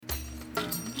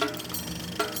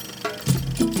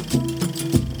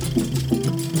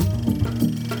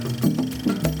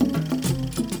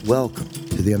Welcome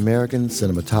to the American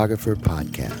Cinematographer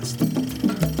Podcast.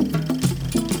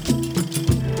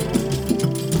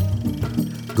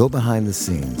 Go behind the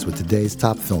scenes with today's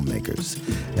top filmmakers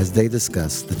as they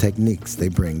discuss the techniques they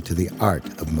bring to the art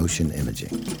of motion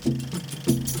imaging.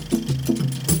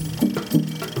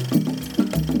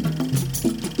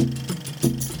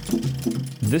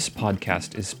 This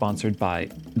podcast is sponsored by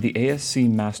the ASC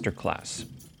Masterclass,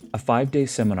 a 5-day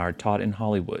seminar taught in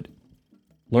Hollywood.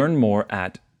 Learn more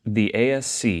at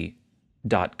theasc.com.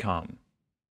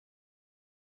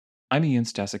 I'm Ian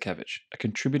Stasikevich, a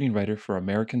contributing writer for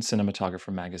American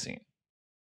Cinematographer magazine.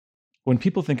 When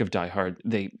people think of Die Hard,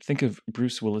 they think of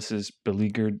Bruce Willis's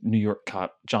beleaguered New York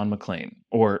cop John McClane,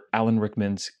 or Alan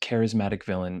Rickman's charismatic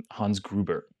villain Hans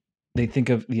Gruber. They think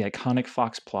of the iconic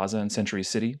Fox Plaza in Century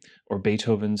City, or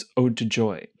Beethoven's Ode to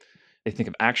Joy. They think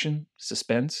of action,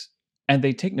 suspense, and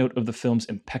they take note of the film's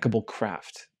impeccable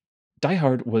craft. Die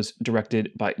Hard was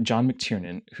directed by John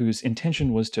McTiernan, whose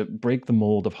intention was to break the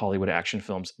mold of Hollywood action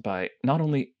films by not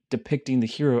only depicting the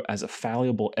hero as a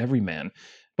fallible everyman,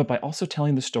 but by also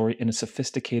telling the story in a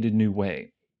sophisticated new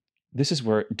way. This is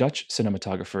where Dutch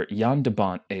cinematographer Jan de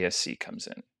Bont ASC comes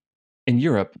in. In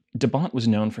Europe, de Bont was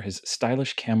known for his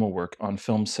stylish camera work on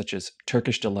films such as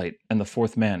Turkish Delight and The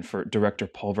Fourth Man for director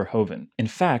Paul Verhoeven. In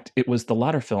fact, it was the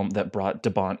latter film that brought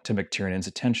de Bont to McTiernan's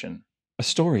attention. A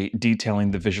story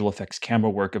detailing the visual effects camera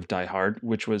work of Die Hard,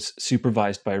 which was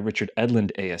supervised by Richard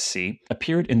Edlund ASC,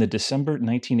 appeared in the December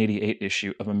 1988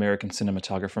 issue of American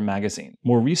Cinematographer magazine.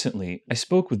 More recently, I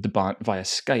spoke with de Bont via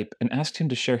Skype and asked him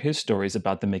to share his stories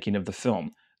about the making of the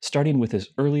film, starting with his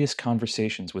earliest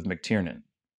conversations with McTiernan.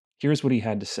 Here's what he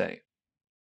had to say.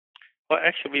 Well,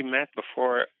 actually, we met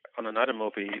before on another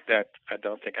movie that I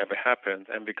don't think ever happened,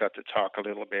 and we got to talk a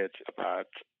little bit about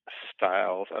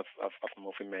styles of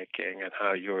movie making and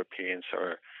how Europeans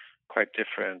are quite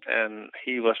different. And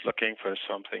he was looking for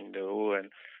something new, and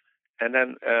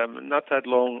then not that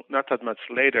much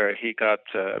later, he got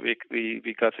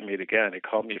we got to meet again. He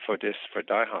called me for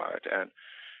Die Hard,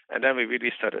 and then we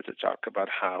really started to talk about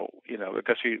how,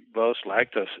 because we both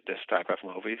liked this type of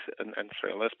movies and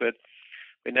thrillers, but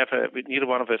neither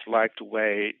one of us liked the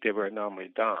way they were normally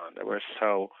done. They were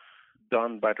so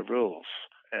done by the rules,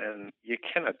 and you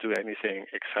cannot do anything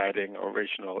exciting or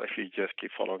original if you just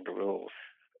keep following the rules.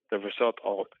 The result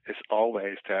is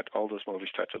always that all those movies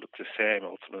start to look the same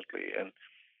ultimately,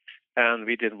 and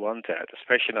we didn't want that,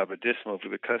 especially not with this movie,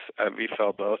 because we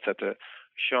felt both that the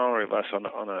genre was on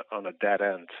a dead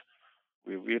end.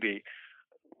 We really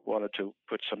wanted to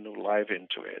put some new life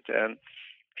into it, and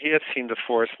he had seen The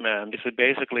Fourth Man. This is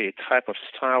basically a type of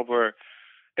style where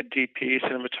a DP,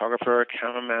 cinematographer,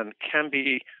 cameraman can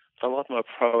be a lot more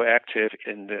proactive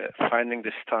in finding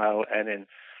the style and in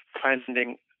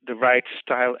finding the right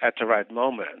style at the right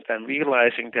moment, and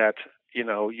realizing that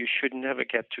you should never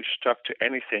get too stuck to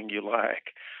anything you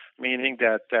like. Meaning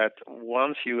that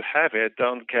once you have it,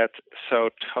 don't get so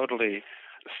totally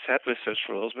set with those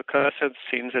rules, because it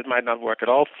seems it might not work at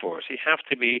all for us. You have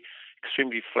to be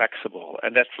extremely flexible,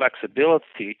 and that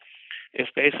flexibility is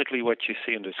basically what you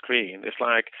see on the screen. It's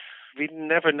like we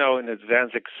never know in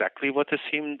advance exactly what the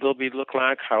scene will look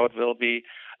like, how it will be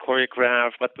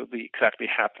choreographed, what will be exactly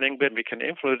happening, but we can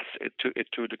influence it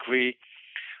to a degree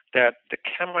that the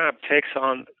camera takes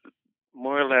on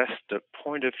more or less the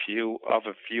point of view of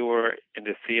a viewer in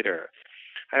the theater.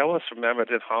 I always remembered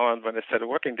in Holland when I started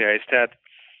working there is that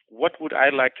what would I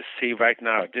like to see right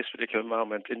now at this particular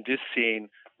moment in this scene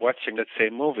watching that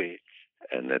same movie?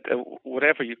 And that,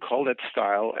 whatever you call that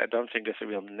style, I don't think there's a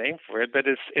real name for it, but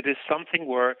it is something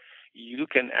where you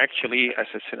can actually,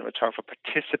 as a cinematographer,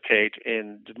 participate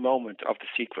in the moment of the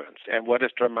sequence. And what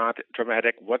is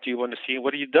dramatic? What do you want to see?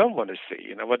 What do you don't want to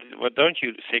see? What don't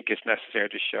you think is necessary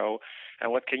to show?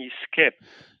 And what can you skip?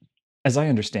 As I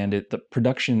understand it, the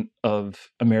production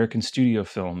of American studio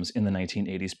films in the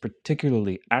 1980s,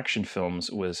 particularly action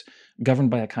films, was governed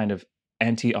by a kind of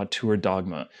anti-auteur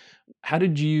dogma. How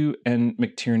did you and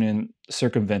McTiernan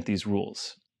circumvent these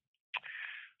rules?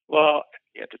 Well,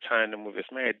 at the time the movie was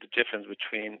made, the difference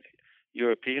between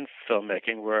European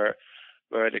filmmaking, where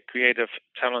the creative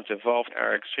talents involved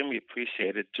are extremely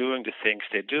appreciated doing the things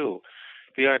they do.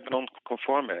 We are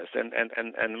non-conformists, and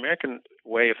American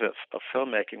way of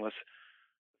filmmaking was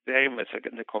very much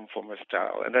in the conformist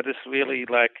style, and that is really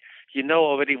like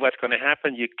already what's going to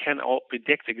happen. You can all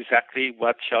predict exactly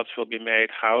what shots will be made,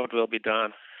 how it will be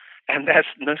done, and that's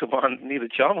neither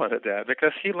John wanted that,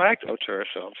 because he liked auteur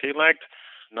films. He liked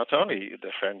not only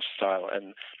the French style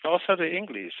and also the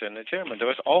English and the German. There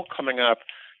was all coming up,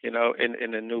 in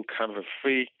a new kind of a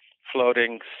free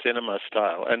floating cinema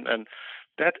style, and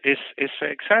that is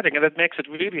very exciting, and it makes it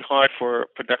really hard for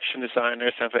production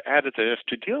designers and for editors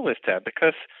to deal with that,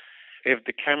 because if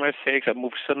the camera takes a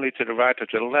move suddenly to the right or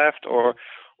to the left, or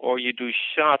you do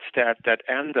shots that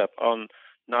end up on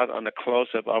not on a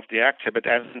close-up of the actor, but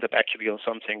end up actually on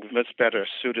something much better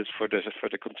suited for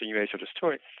the continuation of the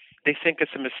story, they think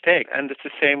it's a mistake. And it's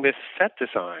the same with set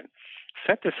design.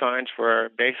 Set designs were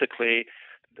basically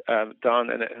done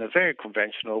in a very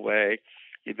conventional way.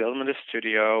 You build them in the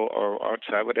studio or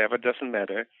outside, whatever, doesn't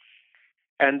matter.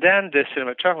 And then the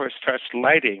cinematographer starts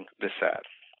lighting the set.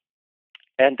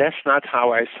 And that's not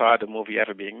how I saw the movie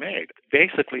ever being made.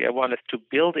 Basically, I wanted to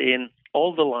build in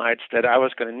all the lights that I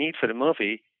was going to need for the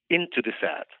movie into the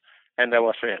set. And I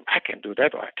was saying, I can do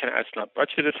that. It's not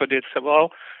budgeted for this. So,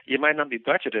 well, you might not be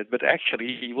budgeted, but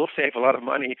actually you will save a lot of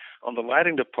money on the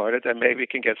lighting department, and maybe you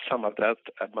can get some of that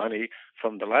money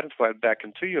from the lighting department back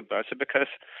into your budget, because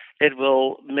it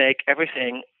will make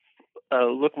everything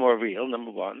look more real,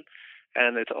 number one.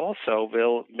 And it also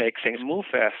will make things move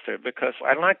faster, because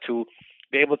I like to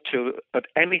be able to, at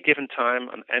any given time,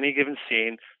 on any given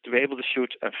scene, to be able to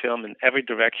shoot and film in every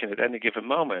direction at any given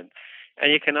moment.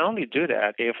 And you can only do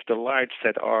that if the lights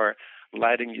that are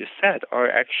lighting your set are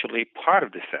actually part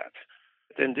of the set.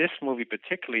 In this movie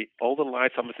particularly, all the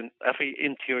lights almost in every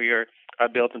interior are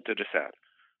built into the set.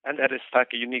 And that is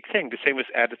like a unique thing. The same with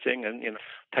editing. And,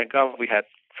 thank God we had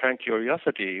Frank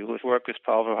Curiosity, who's worked with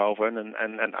Paul Verhoeven,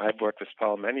 and I've worked with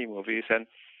Paul in many movies. And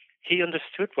he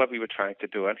understood what we were trying to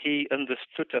do, and he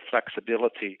understood the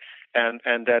flexibility, and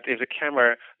that if the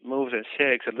camera moves and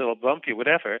shakes a little bumpy,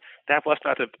 whatever, that was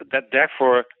not that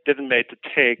therefore didn't make the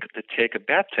take a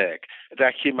bad take. It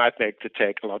actually might make the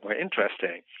take a lot more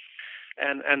interesting.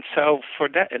 And so for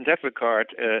that, in that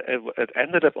regard, it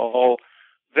ended up all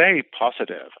very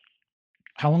positive.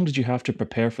 How long did you have to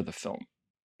prepare for the film?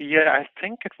 Yeah, I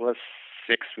think it was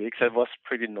 6 weeks. It was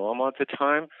pretty normal at the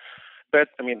time. But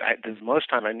I mean, the most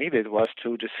time I needed was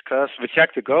to discuss with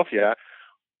Jack Degovia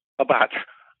about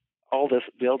all this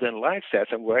built-in light sets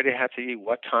and where they had to be,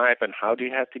 what type, and how they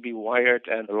had to be wired.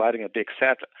 And lighting a big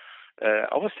set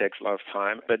always takes a lot of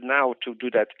time. But now to do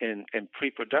that in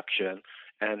pre-production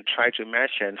and try to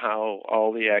imagine how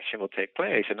all the action will take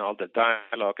place and all the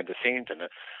dialogue and the scenes, and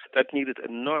that needed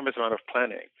enormous amount of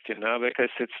planning, because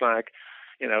it's like,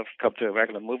 if you come to a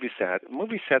regular movie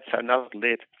sets are not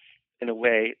lit in a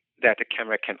way that the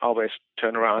camera can always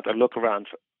turn around or look around,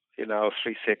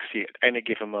 360 at any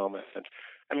given moment. And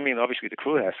I mean, obviously the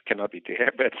crew cannot be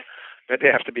there, but they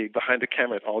have to be behind the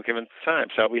camera at all given time.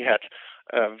 So we had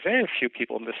very few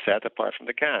people on the set apart from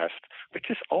the cast, which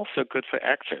is also good for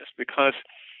actors, because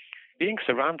being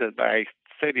surrounded by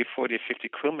 30, 40, 50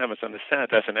 crew members on the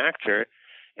set as an actor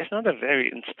is not a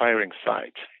very inspiring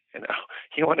sight.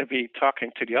 You want to be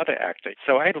talking to the other actors.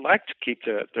 So I like to keep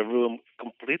the room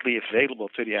completely available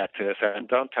to the actors, and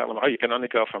don't tell them, you can only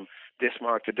go from this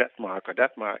mark to that mark or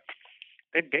that mark.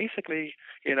 They basically,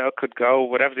 could go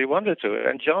whatever they wanted to.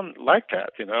 And John liked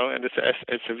that, and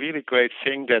it's a really great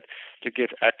thing that to give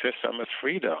actors so much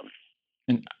freedom.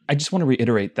 And I just want to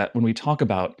reiterate that when we talk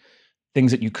about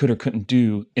things that you could or couldn't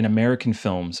do in American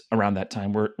films around that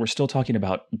time, we're still talking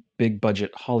about big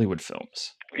budget Hollywood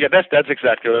films. Yeah, that's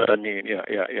exactly what I mean.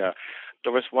 Yeah.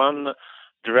 There was one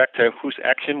director whose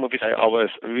action movies I always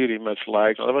really much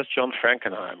liked. That was John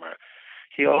Frankenheimer.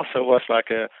 He also was like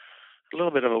a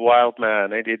little bit of a wild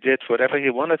man, and he did whatever he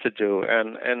wanted to do.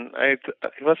 And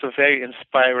he was a very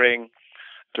inspiring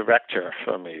director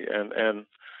for me. And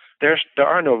there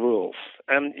are no rules,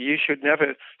 and you should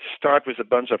never start with a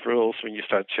bunch of rules when you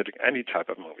start shooting any type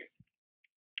of movie.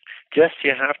 Just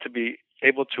you have to be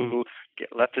able to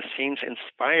let the scenes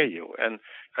inspire you, and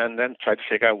then try to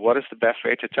figure out what is the best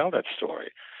way to tell that story.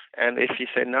 And if you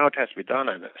say, no, it has to be done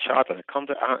in a shot and a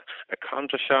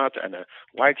counter shot and a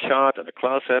wide shot and a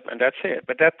close-up, and that's it.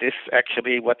 But that is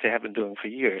actually what they have been doing for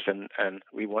years, and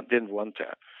we didn't want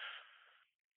that.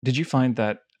 Did you find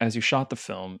that as you shot the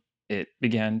film, it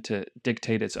began to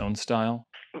dictate its own style?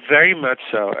 Very much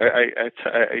so.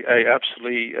 I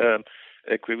absolutely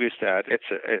agree with that. It's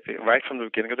right from the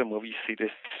beginning of the movie, you see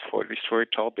this 40-story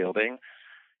tall building,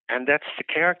 and that's the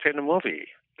character in the movie.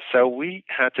 So we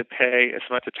had to pay as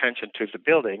much attention to the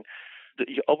building.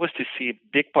 You always to see a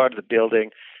big part of the building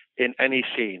in any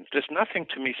scene. There's nothing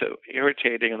to me so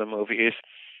irritating in the movie is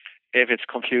if it's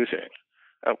confusing.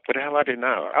 What the hell are they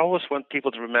now? I always want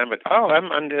people to remember,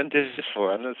 I'm this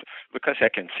for, and because I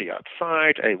can see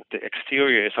outside. The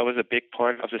exterior is always a big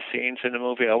part of the scenes in the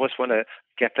movie. I always want to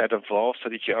get that involved so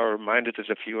that you are reminded as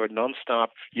if you are nonstop.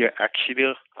 You're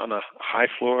actually on a high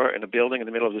floor in a building in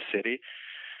the middle of the city.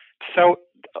 So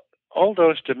all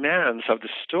those demands of the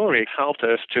story helped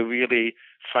us to really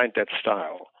find that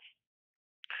style.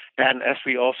 And as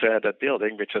we also had that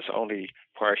building, which was only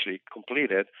partially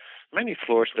completed, many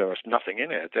floors there was nothing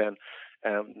in it, and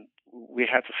we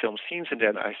had to film scenes. And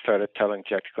then I started telling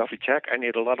Jack Coffee, Jack, I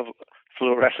need a lot of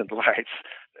fluorescent lights.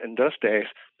 In those days,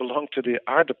 belonged to the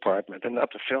art department and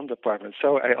not the film department.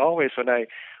 So I always, when I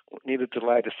needed to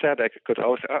light a set, I could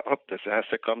always, this has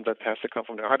to come. That has to come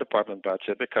from the art department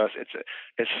budget because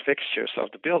it's fixtures of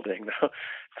the building.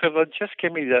 So just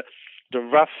give me the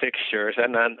rough fixtures,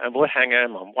 and we'll hang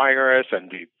them on wires, and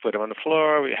we put them on the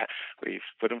floor. We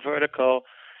put them vertical,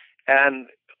 and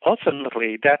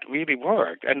ultimately that really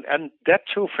worked. And that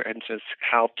too, for instance,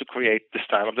 helped to create the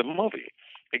style of the movie.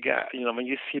 Again, when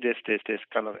you see this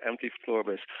kind of empty floor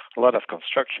with a lot of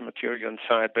construction material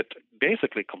inside, but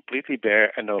basically completely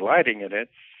bare and no lighting in it,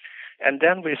 and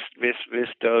then with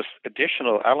those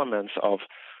additional elements of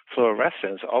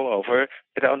fluorescence all over,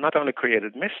 it not only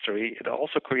created mystery, it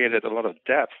also created a lot of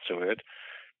depth to it,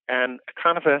 and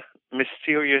kind of a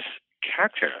mysterious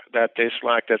character that is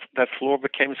like that floor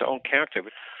became its own character.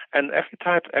 And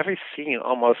every scene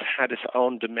almost had its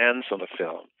own demands on the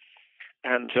film.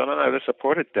 And John and I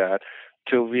supported that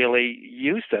to really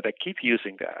use that and keep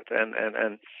using that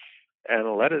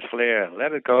and let it flare and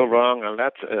let it go wrong and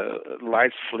let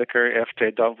lights flicker if they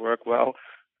don't work well.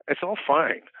 It's all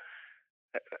fine.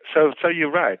 So you're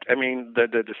right. I mean,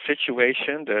 the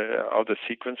situation of the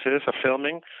sequences of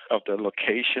filming, of the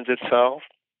locations itself,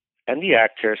 and the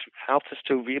actors helped us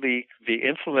to really be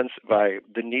influenced by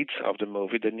the needs of the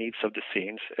movie, the needs of the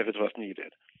scenes, if it was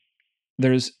needed.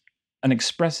 There's an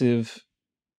expressive,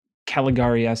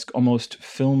 Caligari-esque, almost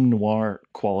film noir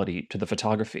quality to the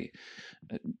photography.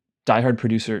 Die Hard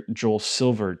producer Joel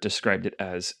Silver described it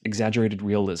as exaggerated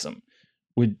realism.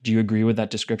 Would you agree with that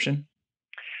description?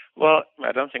 Well,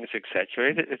 I don't think it's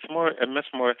exaggerated. It's a much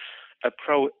more a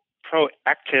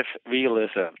proactive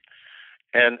realism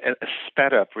and a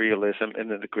sped up realism in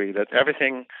the degree that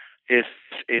everything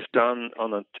is done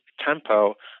on a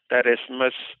tempo that is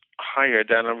much higher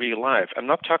than in real life. I'm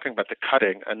not talking about the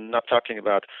cutting. I'm not talking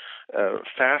about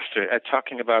faster. I'm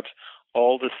talking about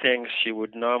all the things you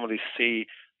would normally see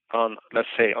on, let's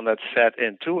say, on that set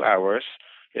in 2 hours,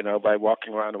 by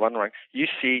walking around one ring, you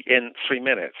see in 3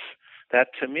 minutes. That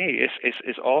to me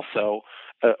is also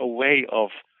a way of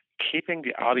keeping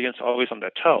the audience always on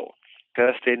their toe,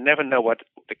 because they never know what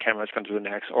the camera is going to do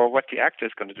next or what the actor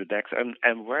is going to do next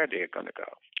and where they're going to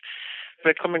go.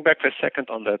 But coming back for a second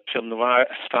on the film noir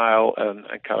style and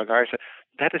Caligari,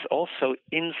 that is also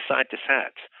inside the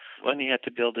set. When he had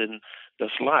to build in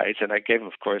those lights, and I gave him,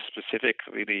 of course, specific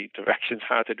really directions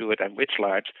how to do it and which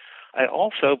lights, I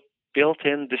also built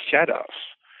in the shadows,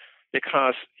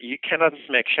 because you cannot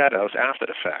make shadows after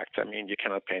the fact. I mean, you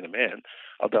cannot paint them in,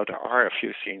 although there are a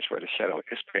few scenes where the shadow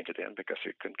is painted in because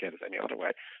you couldn't get it any other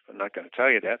way. I'm not going to tell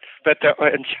you that. But there are,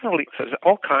 and generally, there's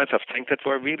all kinds of things that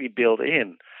were really built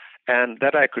in and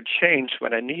that I could change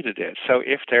when I needed it. So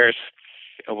if there's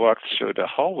a walk through the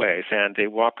hallways and they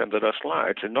walk under those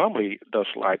lights, and normally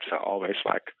those lights are always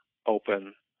like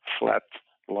open, flat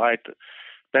light.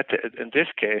 But in this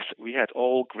case, we had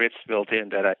all grids built in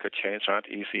that I could change around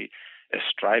easy. A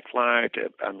stripe light,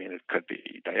 I mean, it could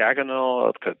be diagonal,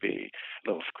 it could be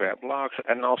little square blocks,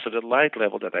 and also the light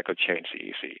level that I could change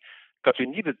easy. Because we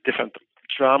needed different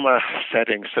drama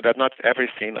settings so that not every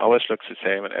scene always looks the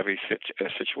same in every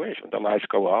situation. The lights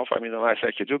go off, the lights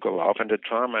actually do go off, and the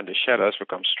drama and the shadows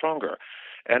become stronger.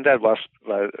 And that was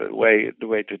the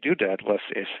way to do that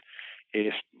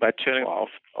is by turning off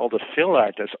all the fill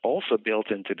light that's also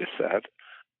built into the set,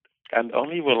 and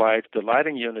only relied the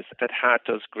lighting units that had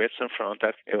those grids in front.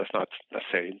 That it was not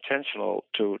necessarily intentional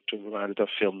to remind it of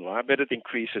film noir, but it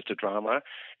increases the drama,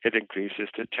 it increases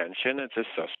the tension, it's the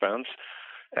suspense,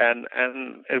 and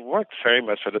it worked very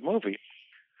much for the movie.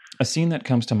 A scene that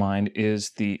comes to mind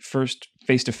is the first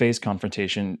face-to-face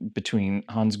confrontation between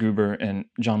Hans Gruber and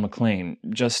John McClane,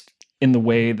 just in the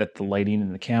way that the lighting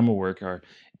and the camera work are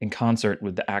in concert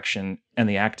with the action and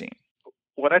the acting.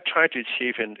 What I tried to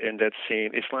achieve in that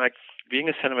scene is like being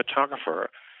a cinematographer,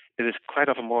 it is quite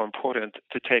often more important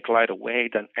to take light away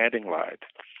than adding light.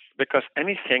 Because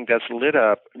anything that's lit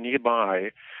up nearby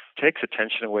takes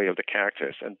attention away of the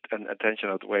characters and attention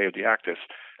away of the actors.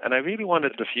 And I really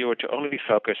wanted the viewer to only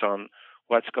focus on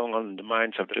what's going on in the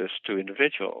minds of those two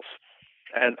individuals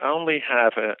and only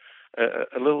have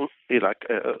a little, like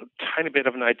a tiny bit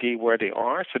of an idea where they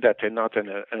are, so that they're not in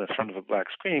front of a black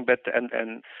screen. But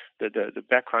and the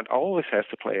background always has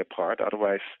to play a part.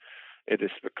 Otherwise, it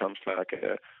becomes like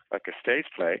a stage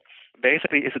play.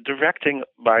 Basically, it's directing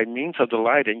by means of the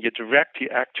lighting. You direct the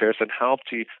actors and help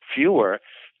the viewer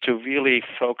to really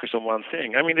focus on one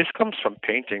thing. I mean, this comes from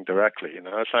painting directly.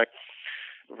 It's like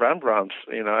Rembrandt.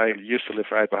 I used to live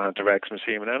right behind the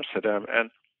Rijksmuseum in Amsterdam, and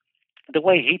the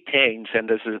way he paints, and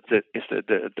this is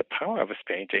the power of his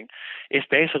painting, is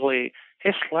basically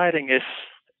his lighting is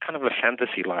kind of a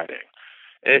fantasy lighting.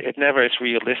 It never is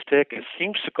realistic. It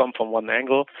seems to come from one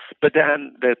angle, but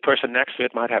then the person next to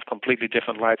it might have completely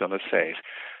different light on his face.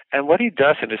 And what he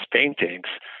does in his paintings,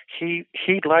 he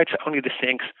lights only the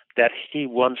things that he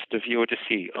wants the viewer to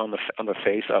see on the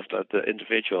face of the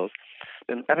individuals,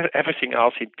 and everything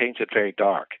else he paints it very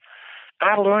dark.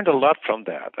 I learned a lot from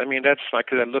that. I mean, that's like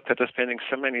I looked at this painting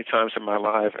so many times in my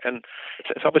life, and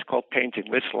it's always called painting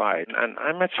with light. And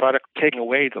I much rather taking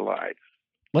away the light.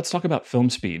 Let's talk about film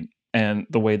speed and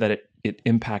the way that it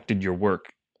impacted your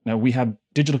work. Now, we have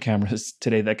digital cameras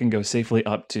today that can go safely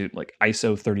up to like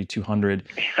ISO 3200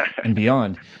 and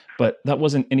beyond, but that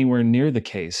wasn't anywhere near the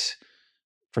case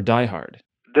for Die Hard.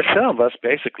 The film was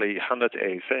basically 100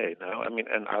 ASA now. I mean,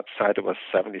 and outside it was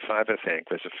 75, I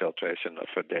think, with the filtration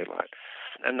for daylight.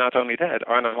 And not only that,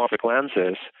 anamorphic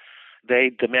lenses, they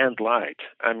demand light.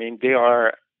 I mean, they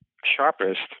are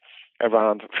sharpest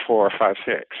around 4, 5,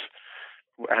 6.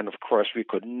 And of course, we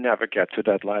could never get to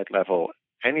that light level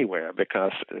anywhere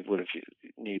because it would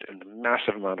need a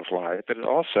massive amount of light. But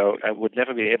also, I would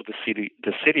never be able to see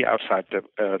the city outside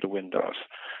the windows.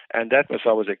 And that was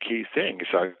always a key thing.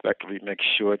 So we make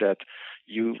sure that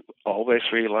you always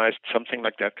realize something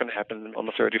like that can happen on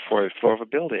the 34th floor of a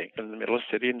building in the middle of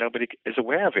the city and nobody is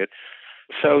aware of it.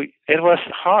 So it was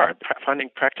hard finding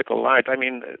practical light. I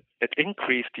mean, it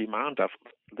increased the amount of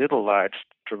little lights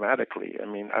dramatically. I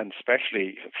mean, and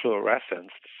especially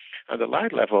fluorescence. And the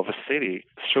light level of a city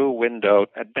through a window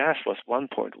at best was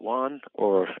 1.1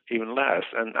 or even less.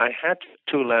 And I had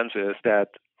two lenses that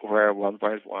were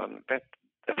 1.1. But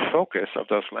the focus of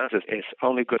those lenses is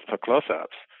only good for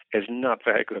close-ups. It's not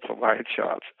very good for wide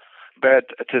shots.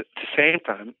 But at the same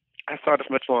time, I thought it's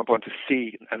much more important to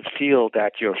see and feel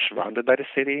that you're surrounded by the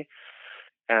city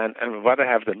and rather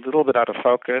have the little bit out of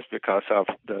focus because of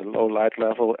the low light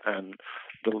level and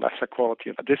the lesser quality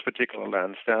of this particular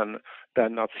lens than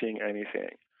not seeing anything.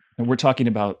 And we're talking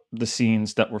about the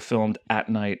scenes that were filmed at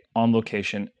night on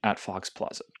location at Fox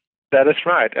Plaza. That is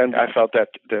right. And I felt that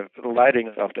the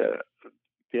lighting of the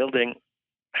building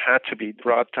had to be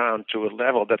brought down to a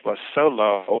level that was so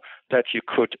low that you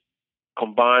could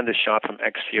combine the shot from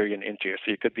exterior and interior.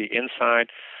 So you could be inside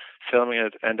filming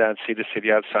it and then see the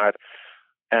city outside.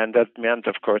 And that meant,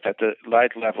 of course, that the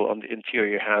light level on the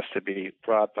interior has to be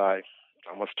brought by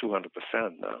almost 200%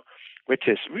 now, which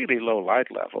is really low light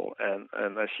level. And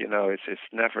as you know, it's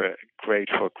never great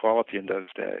for quality in those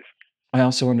days. I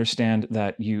also understand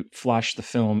that you flashed the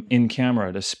film in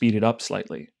camera to speed it up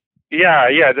slightly. Yeah.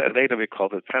 Later we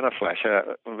called it Panaflash.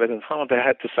 But in Holland, they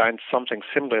had designed something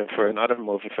similar for another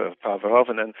movie for Paul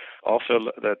Verhoeven, and also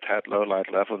that had low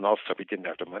light level, and also we didn't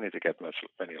have the money to get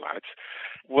many lights.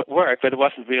 Worked, but it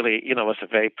wasn't really, it was a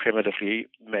very primitively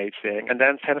made thing. And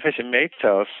then Panavision made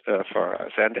those for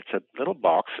us, and it's a little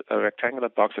box, a rectangular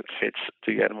box that fits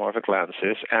the anamorphic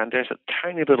lenses, and there's a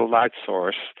tiny little light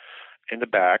source in the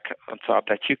back on top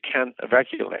that you can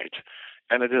regulate.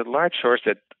 And it is a light source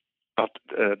that of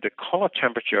the color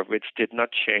temperature of which did not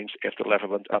change if the level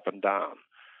went up and down.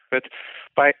 But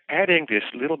by adding this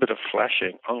little bit of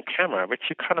flashing on camera, which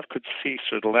you kind of could see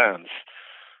through the lens,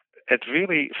 it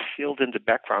really filled in the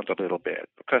background a little bit.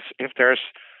 Because if there's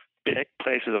big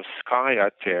places of sky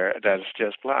out there that's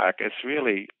just black, it's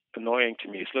really annoying to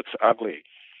me. It looks ugly,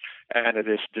 and it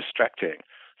is distracting.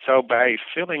 So by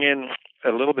filling in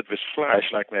a little bit with flash,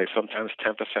 like maybe sometimes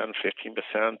 10%,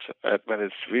 15%, when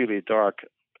it's really dark,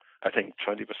 I think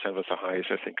 20% was the highest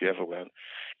I think we ever went.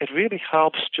 It really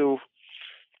helps to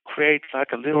create like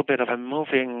a little bit of a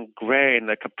moving grain,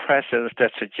 like a presence that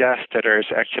suggests that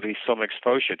there's actually some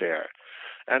exposure there.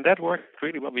 And that worked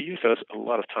really well. We use those a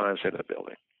lot of times in the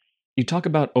building. You talk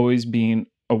about always being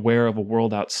aware of a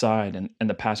world outside and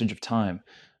the passage of time.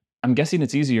 I'm guessing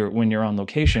it's easier when you're on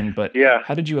location, but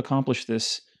how did you accomplish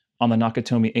this on the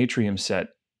Nakatomi Atrium set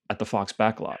at the Fox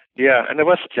backlot? Yeah, and it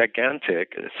was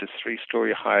gigantic. It's a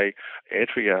 3-story high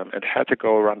atrium and had to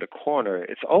go around the corner.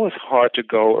 It's always hard to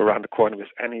go around the corner with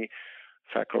any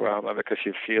Fackorama because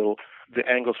you feel the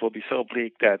angles will be so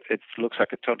oblique that it looks like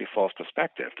a totally false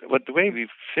perspective. But the way we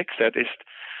fix that is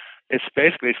it's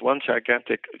basically one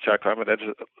gigantic Fackorama that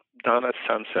is done at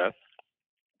sunset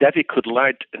that we could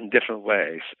light in different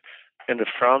ways. in the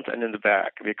front and in the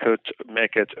back. We could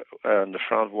make it in the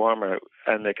front warmer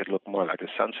and make it look more like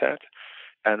a sunset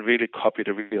and really copy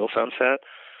the real sunset.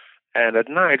 And at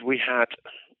night we had,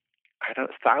 I don't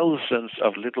know, thousands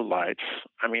of little lights.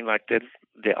 I mean, like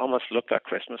they almost looked like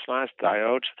Christmas lights,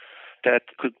 diodes, that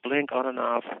could blink on and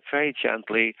off very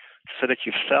gently so that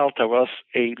you felt there was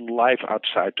a life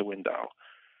outside the window.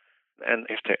 And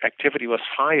if the activity was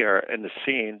higher in the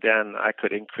scene, then I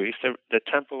could increase the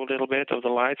tempo a little bit of the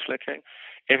lights flickering.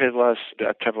 If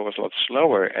the tempo was a lot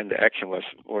slower and the action was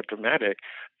more dramatic,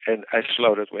 and I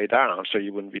slowed it way down so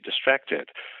you wouldn't be distracted.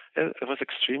 It was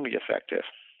extremely effective.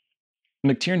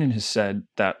 McTiernan has said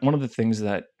that one of the things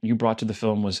that you brought to the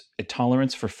film was a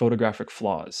tolerance for photographic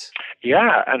flaws.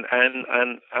 Yeah, and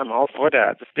I'm all for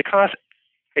that because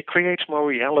it creates more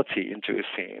reality into a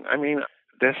scene. I mean,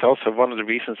 that's also one of the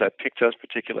reasons I picked those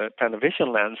particular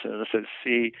Panavision lenses, the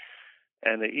C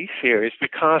and the E series,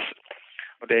 because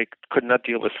they could not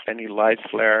deal with any light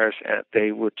flares, and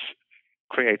they would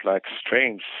create like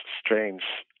strange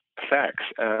effects.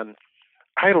 And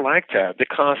I like that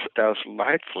because those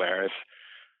light flares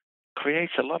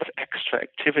creates a lot of extra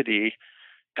activity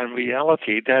and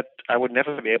reality that I would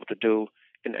never be able to do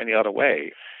in any other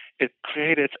way. It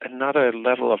created another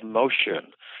level of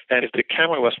motion. And if the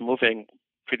camera was moving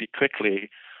pretty quickly,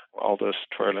 all those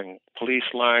twirling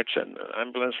police lights and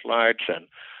ambulance lights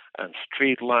and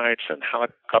street lights and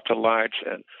helicopter lights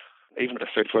and even the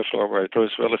third floor where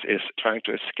Bruce Willis is trying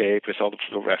to escape with all the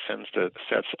fluorescence, the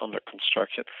sets under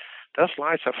construction, those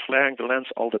lights are flaring the lens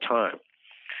all the time.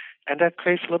 And that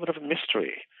creates a little bit of a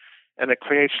mystery. And it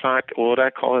creates like what I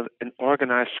call an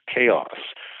organized chaos.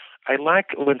 I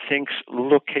like when things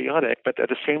look chaotic, but at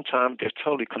the same time, they're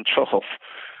totally controlled.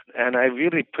 And I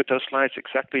really put those lights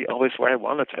exactly always where I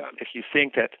wanted them. If you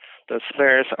think that those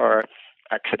flares are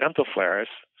accidental flares,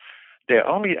 they're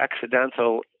only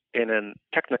accidental in a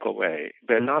technical way.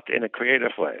 They're not in a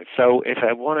creative way. So if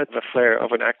I wanted the flare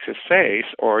of an actor's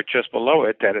face or just below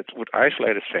it that it would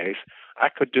isolate his face, I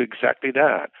could do exactly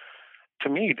that. To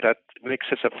me, that makes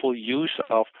it a full use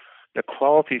of the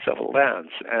qualities of a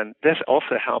lens. And this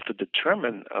also helped to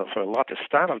determine for a lot the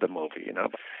style of the movie, you know.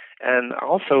 And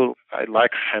also, I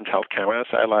like handheld cameras.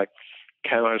 I like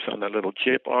cameras on a little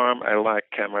chip arm. I like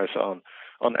cameras on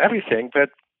everything. But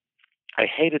I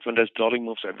hate it when those dolly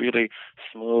moves are really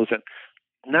smooth. And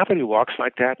nobody walks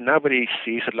like that. Nobody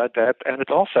sees it like that. And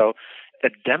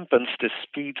it dampens the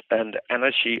speed and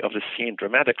energy of the scene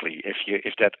dramatically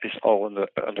if that is all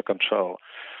under control.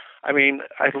 I mean,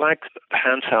 I like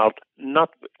handheld not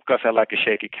because I like a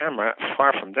shaky camera,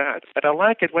 far from that, but I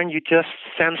like it when you just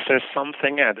sense there's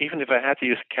something at. Even if I had to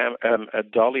use a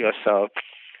dolly or so,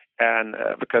 and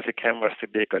because the camera was too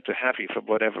big or too heavy for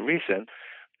whatever reason,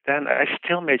 then I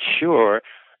still made sure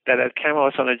that camera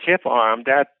was on a jib arm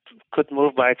that could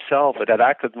move by itself, or that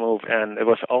I could move, and it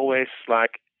was always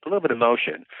like a little bit of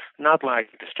motion, not like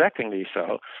distractingly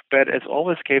so, but it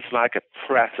always gives like a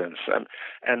presence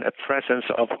and a presence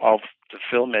of the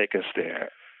filmmakers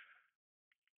there.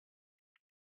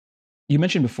 You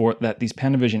mentioned before that these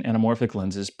Panavision anamorphic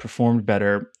lenses performed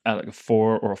better at like a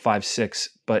 4 or a 5.6,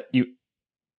 but you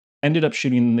ended up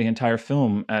shooting the entire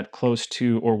film at close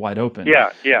to or wide open.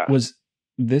 Yeah. Was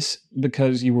this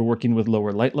because you were working with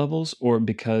lower light levels, or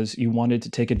because you wanted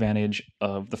to take advantage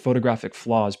of the photographic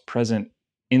flaws present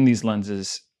in these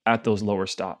lenses at those lower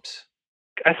stops?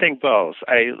 I think both.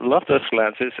 I love those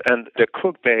lenses, and the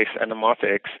Cooke-based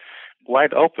anamorphics,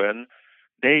 wide open,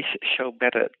 they show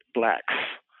better blacks.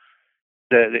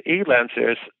 The E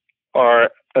lenses are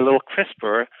a little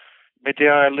crisper, but they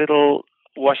are a little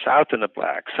washed out in the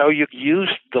black. So you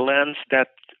use the lens that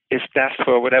is best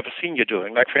for whatever scene you're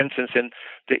doing. Like, for instance, in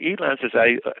the E lenses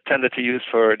I tended to use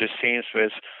for the scenes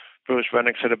with Bruce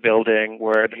running through the building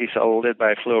where he's all lit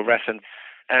by fluorescent.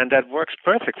 And that works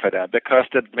perfect for that because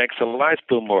that makes the lights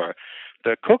bloom more.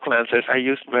 The Cooke lenses I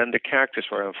used when the characters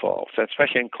were involved,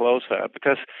 especially in close-up,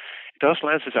 because those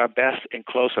lenses are best in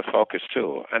closer focus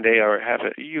too, and they have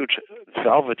a huge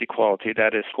velvety quality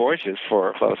that is gorgeous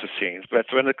for closer scenes. But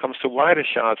when it comes to wider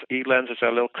shots, E lenses are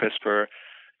a little crisper,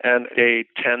 and they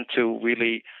tend to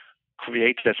really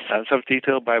create that sense of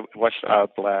detail by washed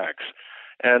out blacks.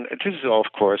 And this is all,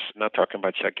 of course, not talking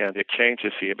about gigantic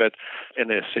changes here, but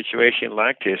in a situation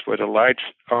like this, where the lights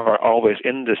are always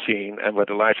in the scene and where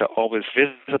the lights are always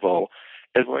visible,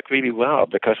 it worked really well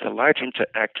because the lights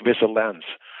interact with the lens.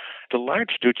 The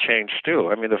lights do change too.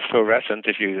 I mean, the fluorescent,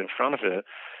 if you're in front of it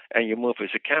and you move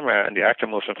with the camera and the actor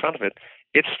moves in front of it,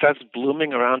 it starts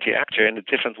blooming around the actor in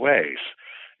different ways.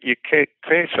 You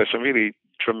create some really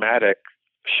dramatic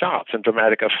shots and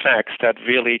dramatic effects that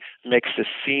really makes the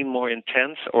scene more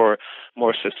intense or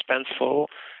more suspenseful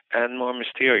and more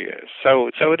mysterious. So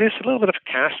it is a little bit of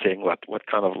casting what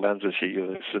kind of lenses you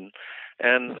use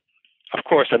and of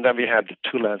course, and then we had the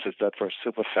two lenses that were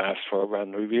super fast for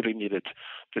when we really needed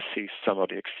to see some of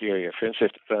the exterior. For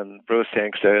instance, when Bruce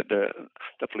thinks the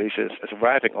police is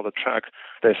arriving on the truck,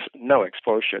 there's no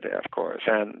exposure there, of course.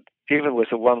 And even with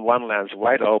the one lens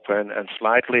wide open and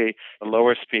slightly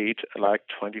lower speed, like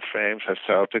 20 frames or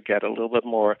so, to get a little bit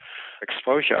more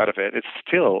exposure out of it, it's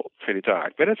still pretty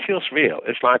dark. But it feels real.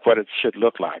 It's like what it should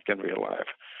look like in real life.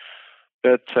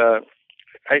 But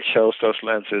I chose those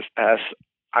lenses as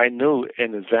I knew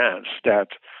in advance that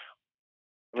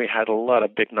we had a lot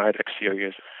of big night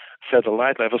exteriors, so the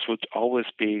light levels would always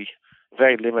be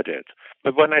very limited.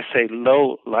 But when I say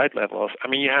low light levels, I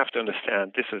mean, you have to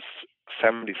understand this is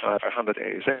 75 or 100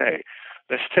 ASA.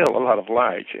 There's still a lot of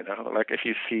light, like if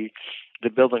you see the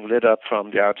building lit up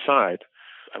from the outside,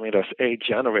 I mean, there's 8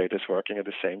 generators working at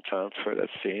the same time for that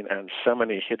scene and so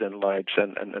many hidden lights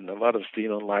and a lot of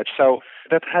xenon lights. So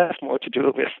that has more to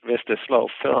do with the slow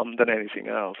film than anything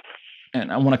else.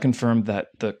 And I want to confirm that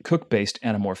the Cooke-based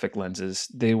anamorphic lenses,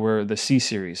 they were the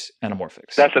C-series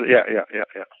anamorphics. That's it, yeah.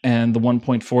 And the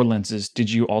 1.4 lenses, did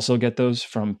you also get those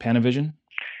from Panavision?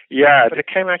 Yeah, they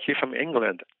came actually from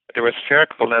England. They were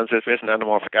spherical lenses with an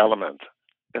anamorphic element.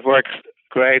 It works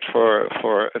great for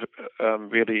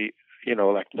really,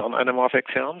 like non-anamorphic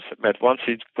films. But once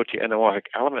you put the anamorphic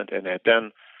element in it,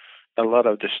 then a lot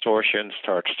of distortion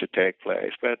starts to take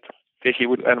place. But if you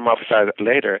would anamorphize it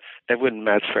later, it wouldn't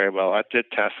match very well. I did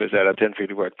test with that. It didn't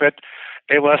really work. But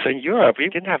it was in Europe. We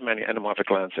didn't have many anamorphic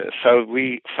lenses. So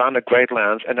we found a great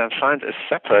lens and then found a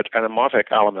separate anamorphic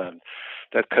element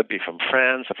that could be from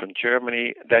France or from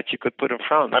Germany that you could put in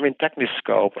front. I mean,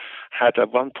 Techniscope had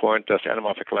at one point those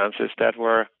anamorphic lenses that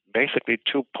were basically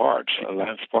 2 parts, a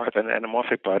lens part and an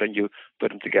anamorphic part, and you put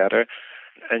them together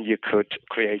and you could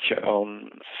create your own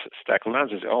stack of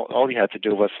lenses. All you had to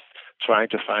do was trying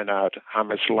to find out how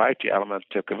much light the element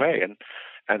took away, and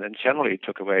then generally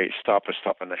took away stop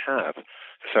and a half.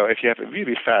 So if you have a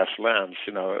really fast lens,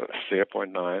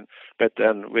 0.9, but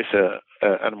then with a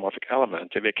anamorphic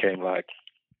element, it became like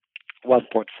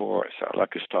 1.4, so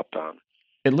like a stop down.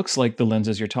 It looks like the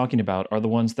lenses you're talking about are the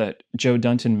ones that Joe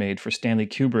Dunton made for Stanley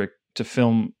Kubrick to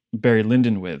film Barry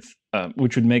Lyndon with,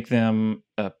 which would make them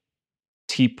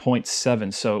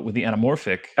T.7. So with the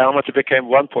anamorphic element, it became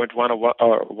 1.1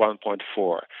 or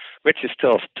 1.4, which is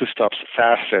still 2 stops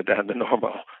faster than the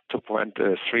normal 2.3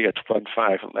 or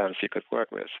 2.5 lens you could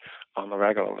work with on a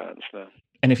regular lens. No.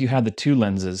 And if you had the 2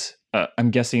 lenses,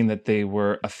 I'm guessing that they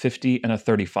were a 50 and a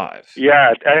 35.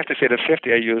 Yeah, I have to say the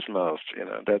 50 I used most.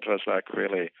 That was like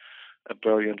really a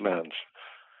brilliant lens.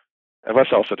 It was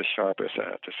also the sharpest,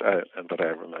 but I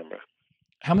remember.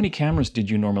 How many cameras did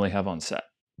you normally have on set?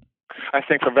 I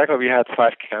think for regular we had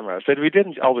 5 cameras, but we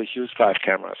didn't always use 5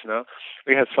 cameras.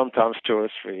 We had sometimes 2 or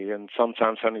 3, and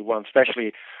sometimes only 1.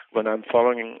 Especially when I'm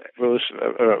following Bruce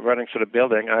running through the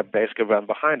building, I basically run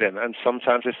behind him, and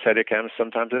sometimes it's Steadicam,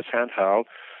 sometimes it's handheld,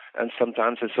 and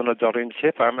sometimes it's on a dolly and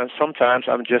chip arm, and sometimes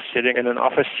I'm just sitting in an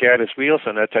office chair with wheels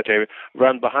on it that they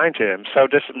run behind him. So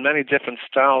there's many different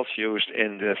styles used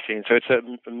in the scene. So it's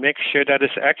a mixture that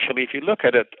is actually, if you look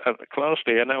at it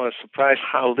closely, and I was surprised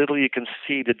how little you can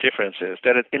see the differences,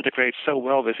 that it integrates so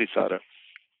well with each other.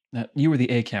 Now, you were the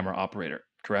A camera operator,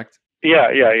 correct? Yeah.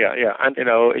 And,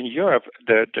 in Europe,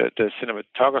 the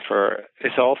cinematographer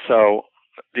is also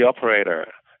the operator,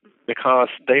 because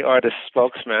they are the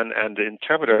spokesman and the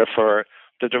interpreter for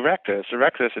the directors.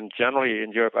 Directors, generally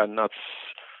in Europe, are not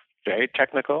very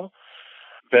technical,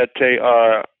 but they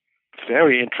are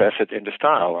very interested in the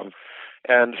style.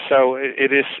 And so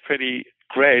it is pretty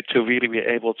great to really be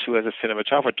able to, as a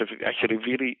cinematographer, to actually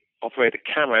really operate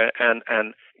a camera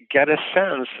and get a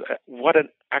sense what an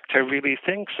actor really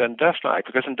thinks and does like.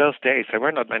 Because in those days, there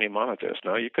were not many monitors.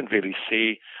 Now you can really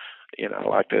see,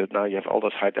 now you have all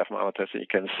those high-def monitors and you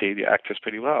can see the actors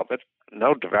pretty well. But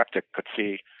no director could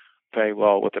see very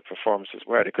well what the performances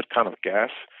were. They could kind of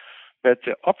guess. But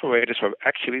the operators were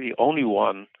actually the only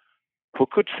one who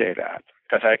could say that.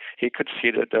 Because he could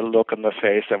see the look on the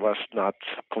face that was not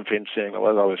convincing. I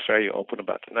was always very open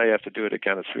about it. Now you have to do it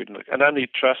again. It's really, and then he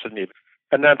trusted me.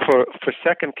 And then for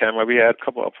second camera, we had a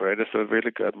couple of operators that were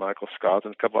really good, Michael Scott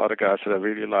and a couple other guys that I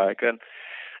really like. And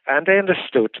they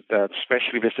understood that,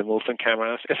 especially with the movement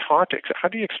cameras, it's hard to, how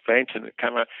do you explain to the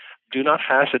camera, do not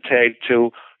hesitate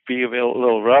to be a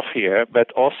little rough here,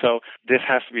 but also this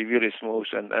has to be really smooth.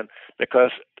 And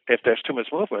because if there's too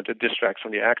much movement, it distracts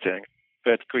from the acting.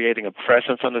 But creating a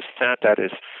presence on the set that is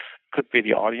could be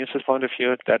the audience's point of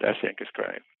view, that I think is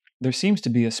great. There seems to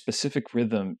be a specific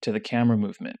rhythm to the camera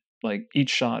movement. Like each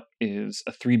shot is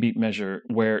a 3-beat measure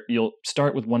where you'll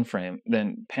start with one frame,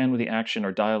 then pan with the action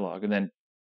or dialogue, and then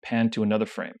pan to another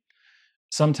frame.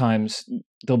 Sometimes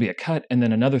there'll be a cut and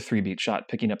then another 3-beat shot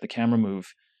picking up the camera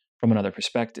move from another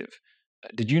perspective.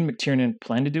 Did you and McTiernan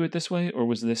plan to do it this way, or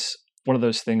was this one of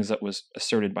those things that was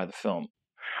asserted by the film?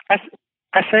 I, th-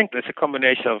 I think it's a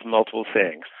combination of multiple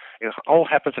things. It all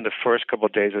happens in the first couple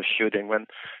of days of shooting when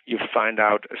you find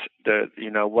out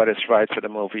what is right for the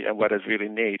movie and what it really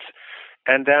needs.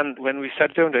 And then when we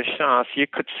started doing the shots, you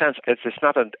could sense it's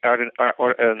not an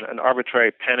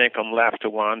arbitrary panic on left to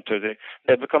one to the.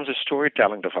 It becomes a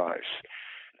storytelling device.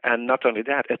 And not only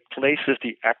that, it places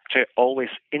the actor always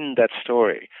in that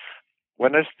story.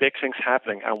 When there's big things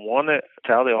happening, I want to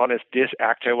tell the audience this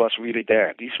actor was really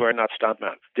there. These were not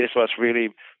stuntmen. This was really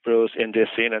Bruce in this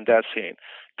scene and that scene.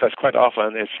 Because quite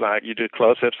often it's like you do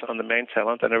close-ups on the main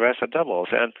talent and the rest are doubles.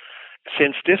 And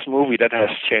since this movie, that has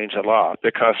changed a lot,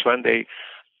 because when they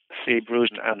see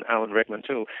Bruce and Alan Rickman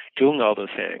too doing all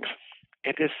those things,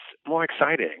 it is more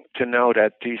exciting to know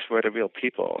that these were the real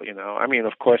people. I mean,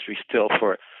 of course, we still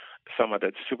for some of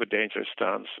the super dangerous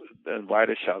stunts and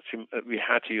wider shots, we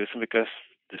had to use them because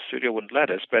the studio wouldn't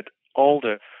let us. But all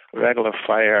the regular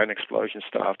fire and explosion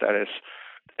stuff,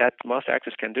 that most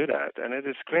actors can do that, and it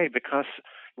is great because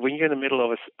when you're in the middle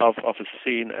of a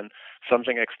scene and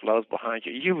something explodes behind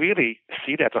you, you really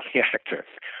see that on the actors.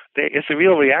 It's a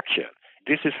real reaction.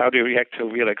 This is how they react to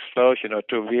a real explosion or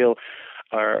to a real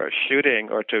shooting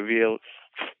or to real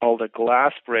all the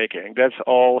glass breaking. That's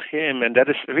all him, and that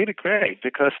is really great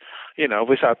because,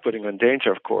 without putting him in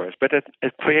danger, of course, but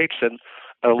it creates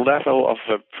a level of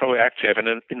proactive and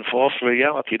it involves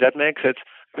reality that makes it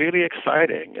really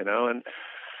exciting, and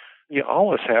you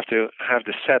always have to have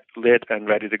the set lit and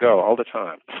ready to go all the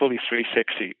time, fully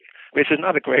 360, which is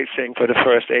not a great thing for the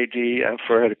first AD and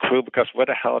for the crew because where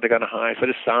the hell are they going to hide? For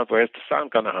the sound, where is the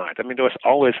sound going to hide? I mean, there was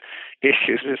always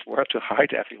issues with where to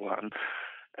hide everyone.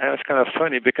 And it's kind of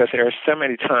funny because there are so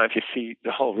many times you see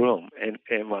the whole room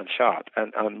in one shot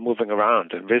and moving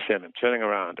around and with him and turning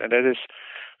around. And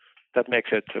that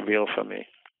makes it real for me.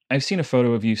 I've seen a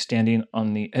photo of you standing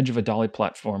on the edge of a dolly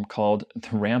platform called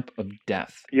the Ramp of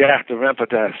Death. Yeah, the Ramp of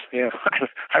Death. Yeah,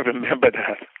 I remember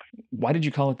that. Why did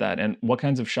you call it that, and what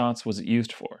kinds of shots was it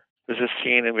used for? There's a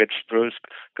scene in which Bruce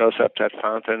goes up that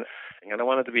fountain, and I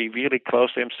wanted to be really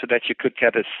close to him so that you could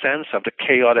get a sense of the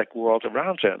chaotic world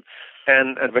around him.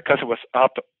 And because it was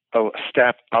up a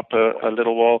step, up a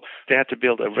little wall, they had to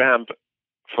build a ramp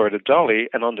for the dolly,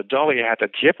 and on the dolly you had a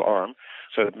jib arm,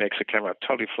 so it makes the camera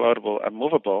totally floatable and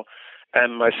movable.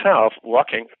 And myself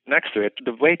walking next to it,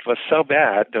 the weight was so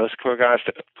bad, those poor guys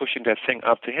pushing that thing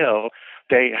up the hill,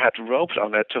 they had ropes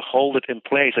on it to hold it in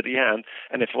place at the end.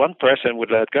 And if one person would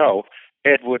let go,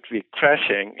 it would be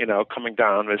crashing, coming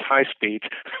down with high speed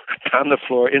down the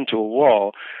floor into a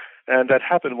wall. And that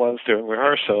happened once during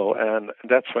rehearsal, and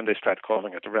that's when they started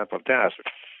calling it the Ramp of Death.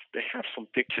 They have some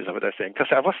pictures of it, I think,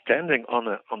 because I was standing on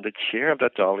the chair of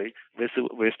that dolly with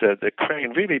the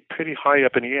crane really pretty high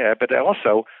up in the air, but I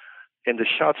also in the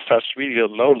shot starts really a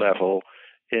low level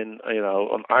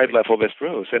on eye level with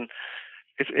Bruce, and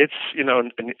it's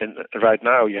and right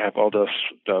now you have all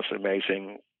those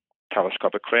amazing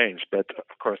telescopic cranes, but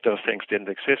of course those things didn't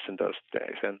exist in those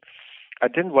days, and I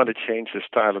didn't want to change the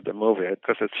style of the movie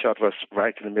because the shot was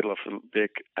right in the middle of a big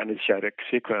energetic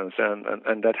sequence,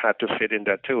 and that had to fit in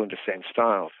that too in the same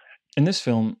style. In this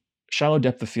film, shallow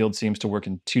depth of field seems to work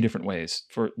in two different ways.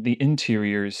 For the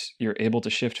interiors, you're able to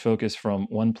shift focus from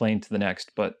one plane to the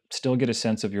next, but still get a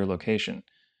sense of your location.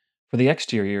 For the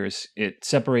exteriors, it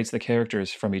separates the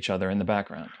characters from each other in the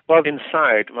background. Well,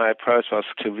 inside, my approach was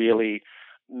to really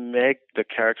make the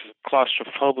characters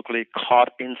claustrophobically caught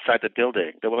inside the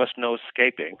building. There was no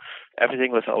escaping.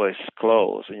 Everything was always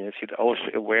closed, and you're always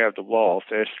aware of the walls.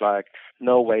 There's like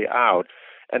no way out.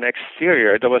 And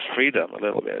exterior, there was freedom a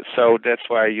little bit. So that's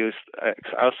why I used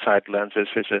outside lenses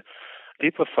with a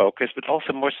deeper focus, but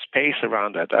also more space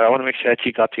around it. I want to make sure that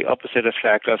you got the opposite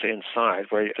effect as inside,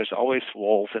 where there's always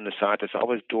walls in the side, there's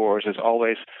always doors, there's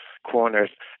always corners.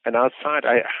 And outside,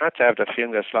 I had to have that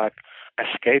feeling that's like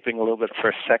escaping a little bit for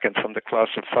a second from the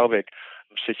claustrophobic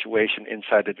situation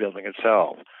inside the building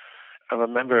itself. I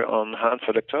remember on Hunt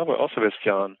for October, also with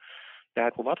John,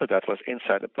 that a lot of that was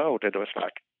inside the boat. It was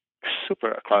like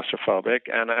super claustrophobic,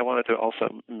 and I wanted to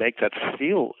also make that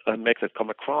come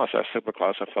across as super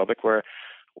claustrophobic, where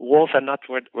walls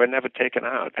were never taken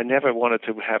out. I never wanted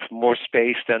to have more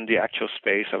space than the actual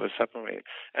space of a submarine.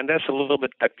 And that's a little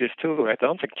bit like this too. I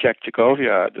don't think Jack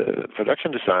Jagovia, the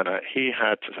production designer, he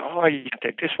had, you can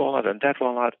take this wall out and that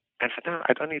wall out. And I said, no,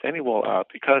 I don't need any wall out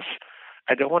because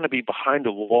I don't want to be behind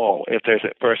the wall if there's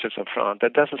a person in front.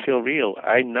 That doesn't feel real.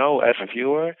 I know as a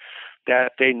viewer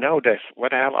that they know this.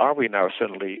 What the hell are we now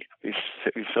suddenly? We're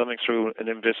filming through an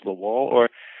invisible wall? Or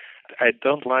I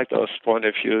don't like those point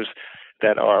of views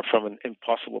that are from an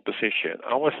impossible position.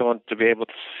 I always want to be able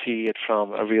to see it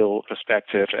from a real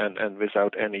perspective and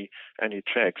without any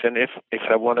tricks. And if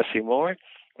I want to see more,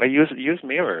 I use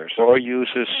mirrors or use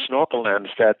a snorkel lens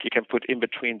that you can put in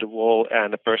between the wall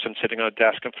and the person sitting on a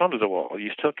desk in front of the wall.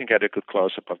 You still can get a good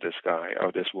close-up of this guy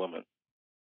or this woman.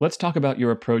 Let's talk about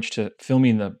your approach to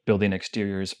filming the building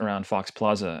exteriors around Fox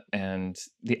Plaza and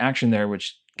the action there,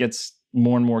 which gets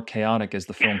more and more chaotic as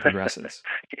the film progresses.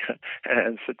 Yeah,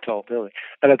 and it's a tall building.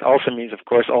 And it also means, of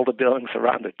course, all the buildings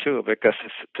around it too, because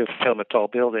to film a tall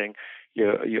building,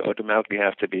 you automatically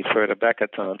have to be further back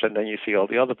at times, and then you see all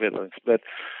the other buildings. But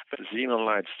the xenon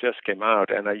lights just came out,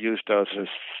 and I used those as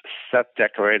set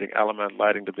decorating element,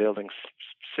 lighting the buildings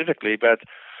specifically. But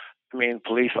I mean,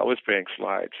 police always brings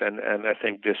lights, and I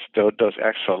think those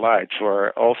extra lights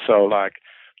were also like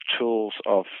tools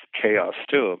of chaos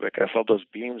too, because all those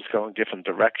beams go in different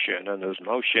direction, and there's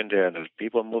motion there, and there's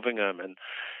people moving them, and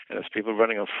there's people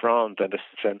running in front, and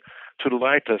to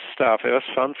light this stuff, it was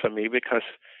fun for me because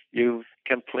you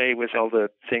can play with all the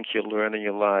things you learn in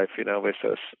your life, with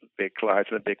those big lights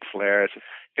and the big flares.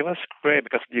 It was great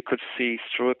because you could see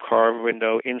through a car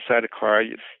window, inside a car,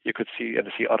 you could see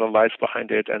other lights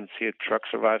behind it and see trucks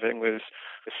arriving with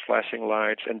flashing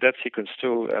lights. And that sequence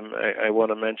too, I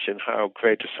want to mention how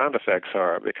great the sound effects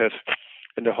are, because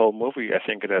in the whole movie, I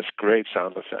think it has great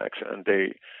sound effects, and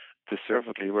they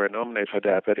deservedly were nominated for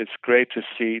that. But it's great to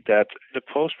see that the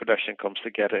post-production comes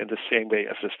together in the same way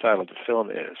as the style of the film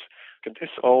is. And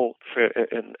this all,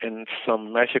 in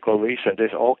some magical reason,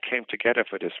 this all came together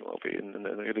for this movie in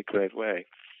a really great way.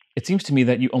 It seems to me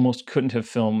that you almost couldn't have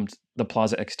filmed the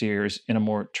plaza exteriors in a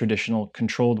more traditional,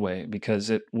 controlled way,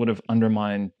 because it would have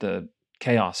undermined the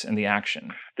chaos and the action.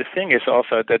 The thing is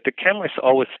also that the camera is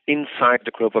always inside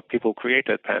the group of people who create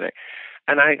that panic.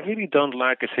 And I really don't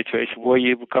like a situation where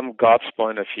you become God's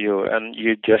point of view and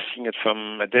you're just seeing it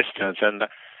from a distance, and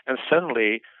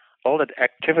suddenly all that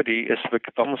activity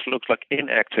almost looks like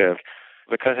inactive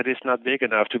because it is not big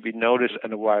enough to be noticed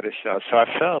in a wider shot. So I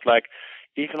felt like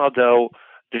even although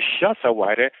the shots are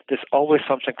wider, there's always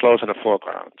something close in the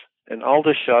foreground. In all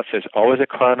the shots, there's always a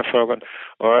car in the foreground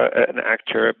or an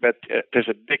actor, but there's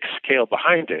a big scale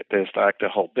behind it. There's like the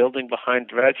whole building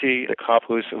behind Reggie, the cop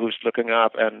who's looking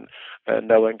up and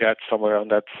knowing that somewhere on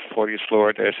that 40th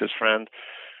floor there's his friend.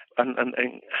 And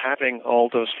having all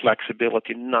those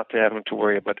flexibility, not having to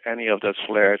worry about any of those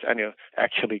flares,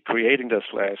 actually creating those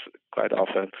flares quite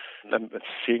often, and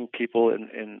seeing people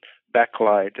in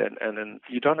backlight, and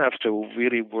you don't have to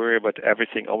really worry about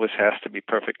everything always has to be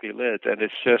perfectly lit, and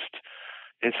it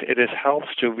helps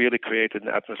to really create an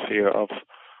atmosphere of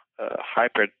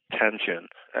hyper tension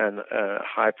and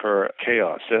hyper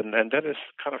chaos, and that is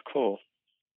kind of cool.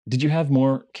 Did you have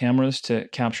more cameras to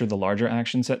capture the larger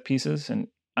action set pieces? And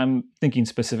I'm thinking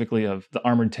specifically of the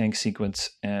armored tank sequence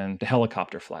and the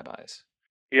helicopter flybys.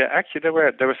 Yeah, actually, there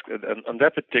was on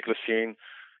that particular scene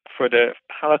for the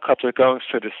helicopter going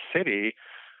through the city.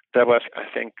 There was, I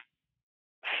think,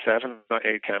 7 or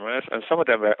 8 cameras, and some of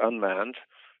them were unmanned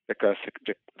because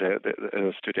it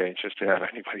was too dangerous to have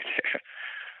anybody there.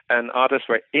 And others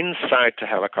were inside the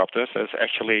helicopters. There's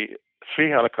actually 3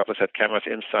 helicopters had cameras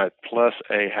inside, plus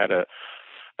had a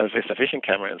vision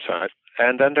camera inside.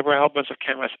 And then there were a whole bunch of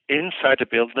cameras inside the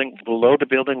building, below the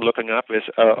building, looking up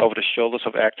over the shoulders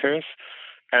of actors.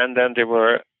 And then they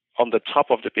were on the top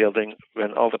of the building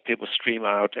when all the people stream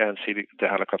out and see the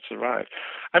helicopters arrive.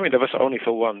 I mean, that was only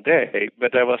for one day,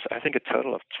 but there was, I think, a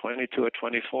total of 22 or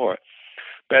 24.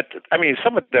 But, I mean,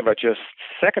 some of them are just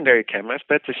secondary cameras,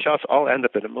 but the shots all end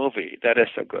up in the movie. That is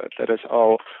so good. That is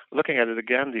all. Looking at it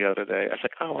again the other day, I was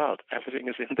like, oh, wow, everything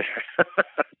is in there.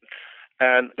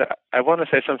 And I want to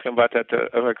say something about that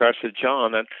in regards to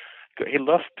John. And he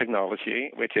loves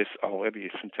technology, which is already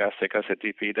fantastic as a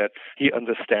DP, that he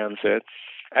understands it.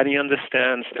 And he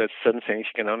understands that certain things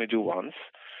you can only do once.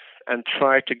 And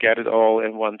try to get it all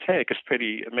in one take is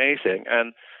pretty amazing.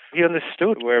 And he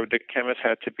understood where the cameras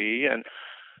had to be. And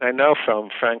I know from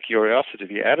Frank Curiosity,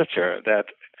 the editor, that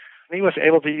And he was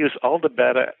able to use all the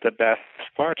best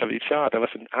parts of each shot. That was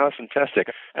fantastic.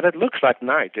 And it looks like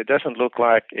night. It doesn't look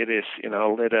like it is,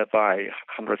 lit up by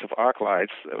hundreds of arc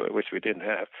lights, which we didn't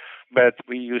have. But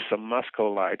we use some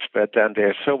Musco lights, but then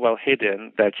they're so well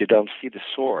hidden that you don't see the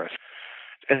source.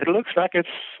 And it looks like it's,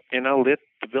 lit.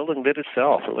 The building lit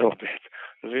itself a little bit.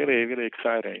 Really, really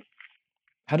exciting.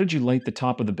 How did you light the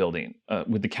top of the building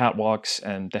with the catwalks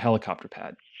and the helicopter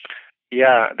pad?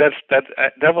 Yeah,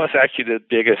 that was actually the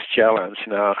biggest challenge.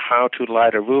 How to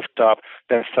light a rooftop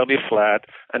that's totally flat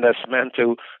and that's meant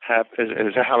to have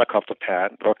is a helicopter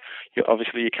pad. Or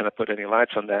you cannot put any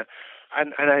lights on that.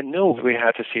 And I knew we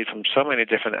had to see it from so many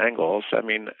different angles. I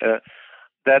mean,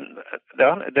 then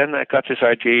I got this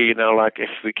idea. Like if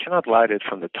we cannot light it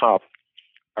from the top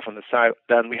or from the side,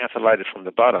 then we have to light it from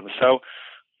the bottom. So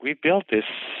we built this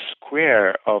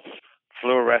square of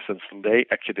fluorescence.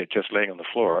 Actually, they're just laying on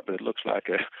the floor, but it looks like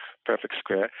a perfect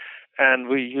square. And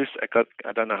we used,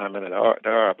 I don't know how many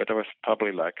there are, but there was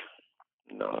probably like,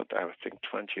 no, I would think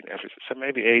 20 in every, so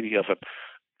maybe 80 of them.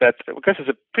 But because it's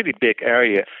a pretty big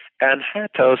area, and had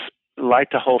those light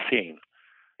the whole scene.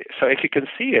 So if you can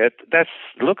see it, that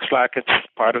looks like it's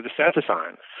part of the set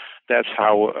design. That's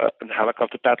how a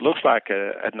helicopter pad looks like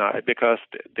at night, because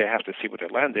they have to see where they're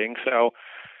landing. So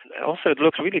also, it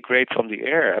looks really great from the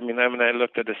air. I mean, I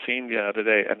looked at the scene the other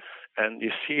day, and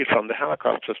you see it from the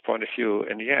helicopter's point of view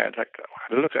in the air. It's like,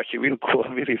 wow, it looks actually really cool,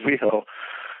 really real.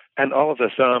 And all of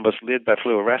the sun was lit by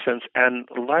fluorescence, and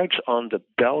lights on the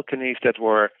balconies that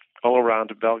were all around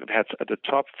the balcony. Had at the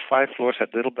top 5 floors had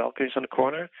little balconies on the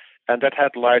corner, and that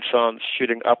had lights on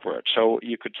shooting upwards, so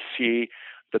you could see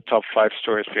the top 5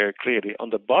 stories very clearly.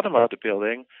 On the bottom of the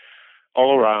building,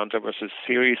 all around, there was a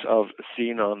series of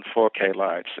xenon 4K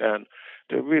lights, and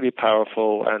they're really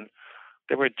powerful, and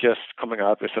they were just coming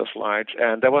out with those lights,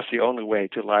 and that was the only way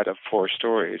to light up 4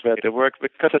 stories. But it worked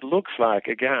because it looks like,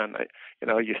 again,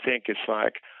 you think it's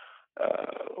like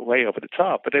way over the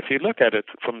top, but if you look at it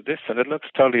from a distance, it looks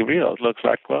totally real. It looks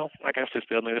like, well, I guess this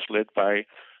building is lit by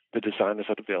the designers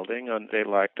of the building, and they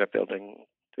like that building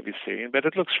to be seen, but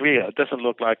it looks real. It doesn't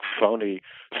look like phony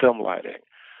film lighting.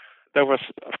 There was,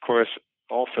 of course,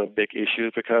 also a big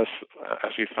issue because,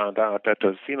 as we found out, that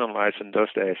the xenon lights in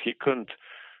those days, you couldn't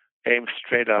aim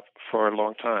straight up for a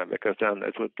long time because then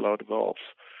it would blow the bulbs.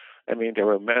 I mean, they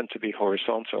were meant to be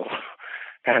horizontal,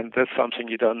 and that's something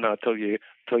you don't know till you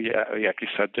actually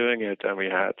start doing it. And we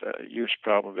had a huge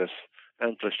problem with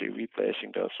endlessly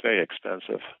replacing those very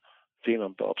expensive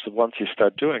xenon bulbs. So once you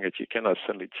start doing it, you cannot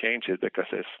suddenly change it because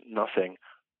there's nothing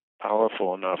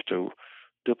powerful enough to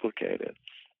duplicate it.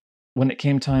 When it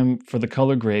came time for the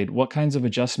color grade, what kinds of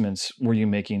adjustments were you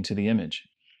making to the image?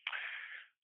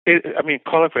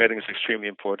 Color grading is extremely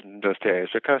important in those days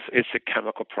because it's a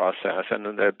chemical process, and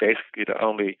then they're basically the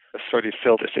only sort of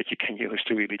filters that you can use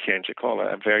to really change the color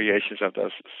and variations of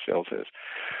those filters.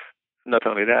 Not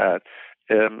only that,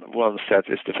 once that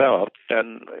is developed,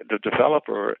 then the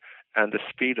developer and the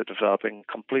speed of developing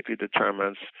completely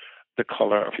determines the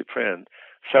color of your print.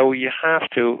 So you have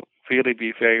to really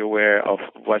be very aware of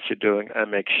what you're doing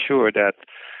and make sure that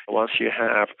once you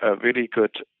have a really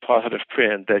good positive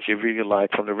print that you really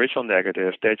like from the original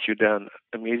negative, that you then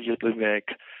immediately make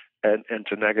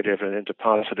into negative and into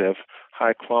positive,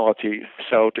 high quality,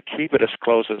 so to keep it as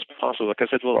close as possible because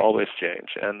it will always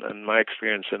change. And my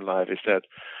experience in life is that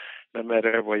no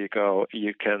matter where you go,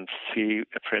 you can see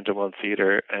a print in one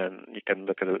theater and you can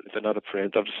look at another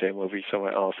print of the same movie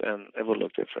somewhere else and it will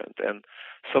look different. And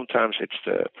sometimes it's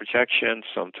the projection,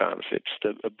 sometimes it's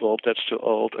the bulb that's too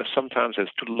old, or sometimes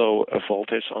it's too low a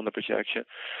voltage on the projection.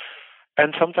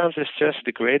 And sometimes it's just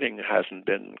the grading hasn't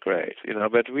been great,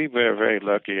 but we were very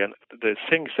lucky. And the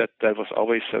things that was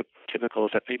always so typical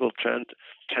is that people tend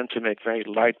to make very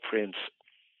light prints.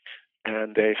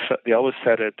 And they always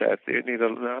said it that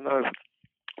no,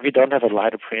 we don't have a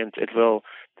lighter print.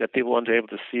 That people won't be able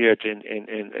to see it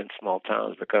in small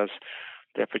towns because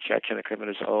their projection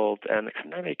equipment is old, and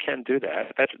no, they can't do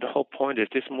that. That's the whole point. Is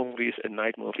this movie is a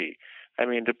night movie? I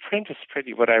mean, the print is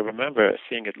pretty. What I remember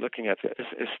seeing it, looking at it,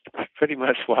 is pretty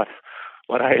much what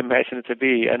I imagined it to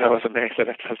be, and I was amazed that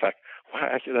it was like, wow,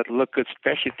 actually that looked good,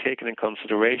 especially taken in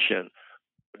consideration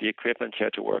the equipment you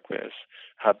had to work with,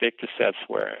 how big the sets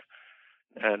were,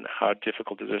 and how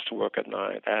difficult it is to work at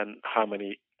night, and how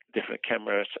many different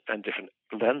cameras and different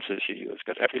lenses you use,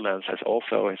 because every lens has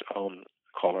also its own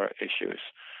color issues.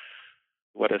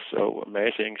 What is so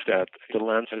amazing is that the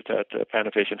lenses that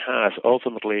Panavision has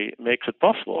ultimately makes it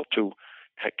possible to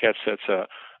get such a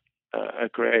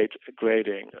great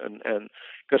grading, and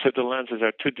because if the lenses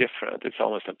are too different, it's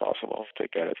almost impossible to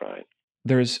get it right.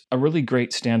 There's a really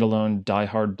great standalone Die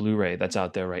Hard Blu-ray that's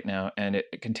out there right now, and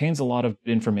it contains a lot of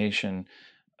information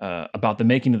about the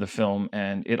making of the film,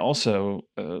 and it also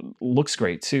looks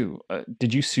great too.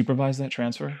 Did you supervise that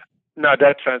transfer? No,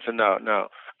 that transfer, no.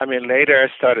 I mean, later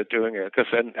I started doing it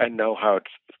because I know how it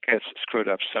gets screwed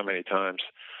up so many times,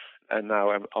 and now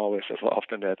I'm always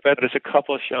involved in that. But there's a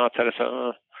couple of shots that I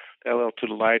said, they're a little too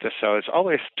light or so. It's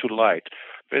always too light.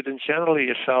 But in generally,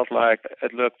 it felt like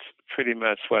it looked pretty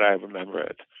much what I remember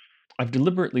it. I've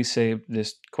deliberately saved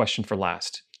this question for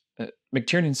last.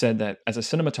 McTiernan said that as a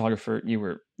cinematographer, you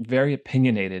were very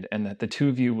opinionated and that the two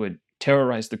of you would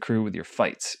terrorize the crew with your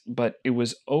fights, but it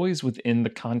was always within the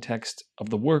context of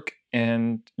the work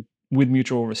and with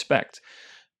mutual respect.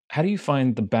 How do you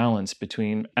find the balance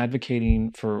between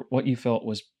advocating for what you felt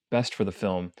was best for the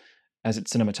film as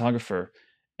its cinematographer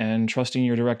and trusting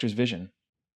your director's vision?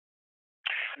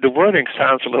 The wording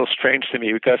sounds a little strange to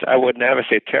me because I would never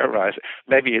say terrorize.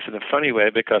 Maybe it's in a funny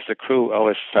way because the crew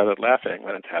always started laughing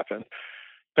when it happened.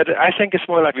 But I think it's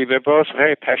more like we were both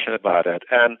very passionate about it.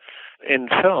 And in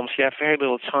films, you have very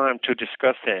little time to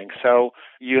discuss things. So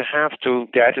you have to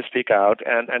dare to speak out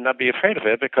and not be afraid of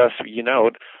it because, 10,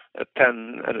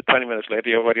 20 minutes later,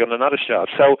 you're already on another shot.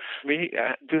 So we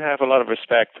do have a lot of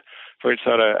respect for each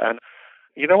other. And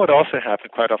you know what also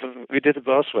happened quite often? We did it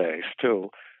both ways, too,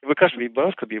 because we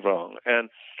both could be wrong. And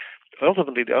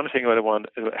ultimately, the only thing I want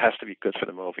has to be good for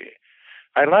the movie.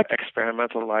 I like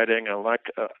experimental lighting. I like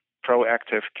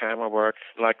proactive camera work,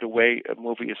 like the way a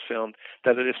movie is filmed,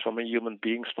 that it is from a human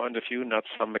being's point of view, not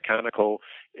some mechanical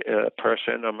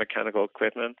person or mechanical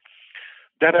equipment.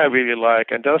 That I really like,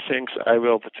 and those things I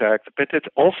will protect. But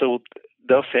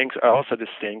those things are also the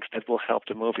things that will help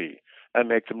the movie and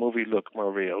make the movie look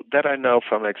more real. That I know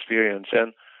from experience.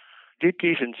 And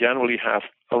DPs in generally have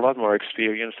a lot more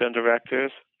experience than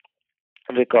directors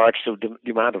in regards to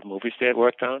the amount of movies they have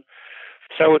worked on.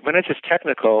 So when it is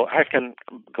technical, I can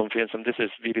convince them this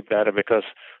is really better because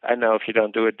I know if you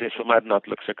don't do it, this might not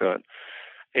look so good.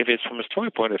 If it's from a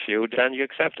story point of view, then you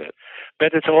accept it.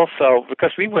 But it's also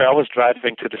because we were always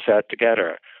driving to the set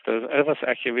together. So it was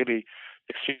actually really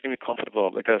extremely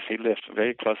comfortable because he lived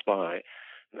very close by.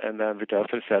 And then we drove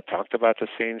to the set, talked about the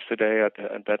scenes today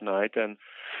and that night, and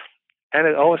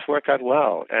it always worked out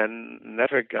well and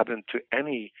never got into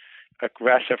any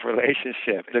aggressive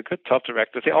relationship. The good top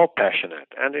directors, they're all passionate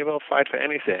and they will fight for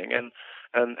anything. And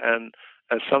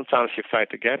sometimes you fight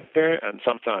together, and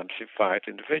sometimes you fight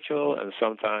individual, and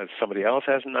sometimes somebody else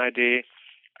has an idea,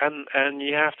 and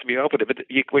you have to be open to it. But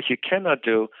what you cannot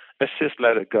do is just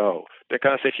let it go,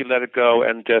 because if you let it go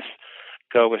and just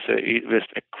go with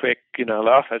a quick,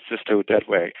 let's just do it that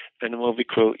way. In the movie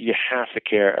crew, you have to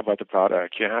care about the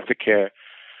product. You have to care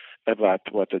about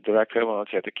what the director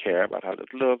wants. You have to care about how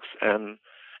it looks, and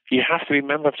you have to be a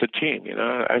member of the team.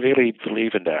 I really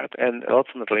believe in that. And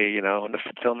ultimately, when the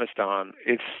film is done,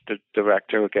 it's the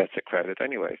director who gets the credit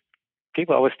anyway.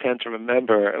 People always tend to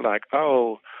remember, like,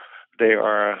 oh, they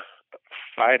are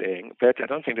fighting, but I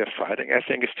don't think they're fighting. I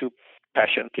think it's two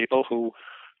passionate people who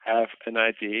have an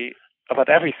idea about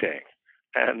everything.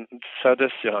 And so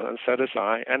does John, and so does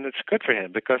I. And it's good for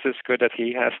him because it's good that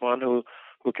he has one who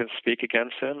can speak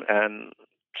against him and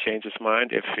change his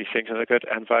mind if he thinks it's good,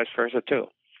 and vice versa too.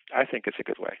 I think it's a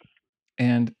good way.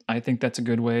 And I think that's a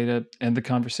good way to end the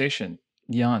conversation.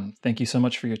 Jan, thank you so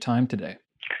much for your time today.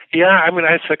 Yeah, I mean,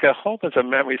 it's like a whole bunch of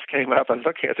memories came up. And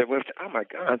looking at it, oh my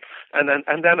God! And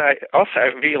then I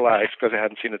realized, because I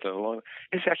hadn't seen it in a long,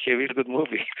 it's actually a really good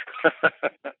movie.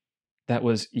 That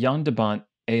was Jan de Bont,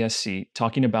 ASC,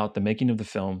 talking about the making of the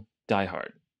film Die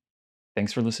Hard.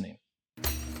 Thanks for listening.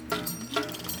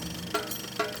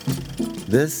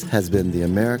 This has been the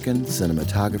American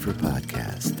Cinematographer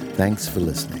Podcast. Thanks for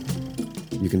listening.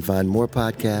 You can find more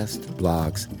podcasts,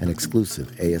 blogs, and exclusive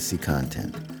ASC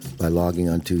content by logging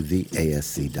onto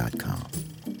theasc.com.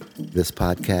 This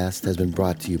podcast has been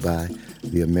brought to you by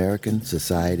the American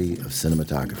Society of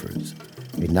Cinematographers,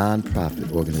 a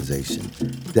nonprofit organization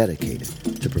dedicated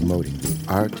to promoting the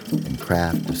art and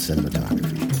craft of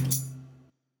cinematography.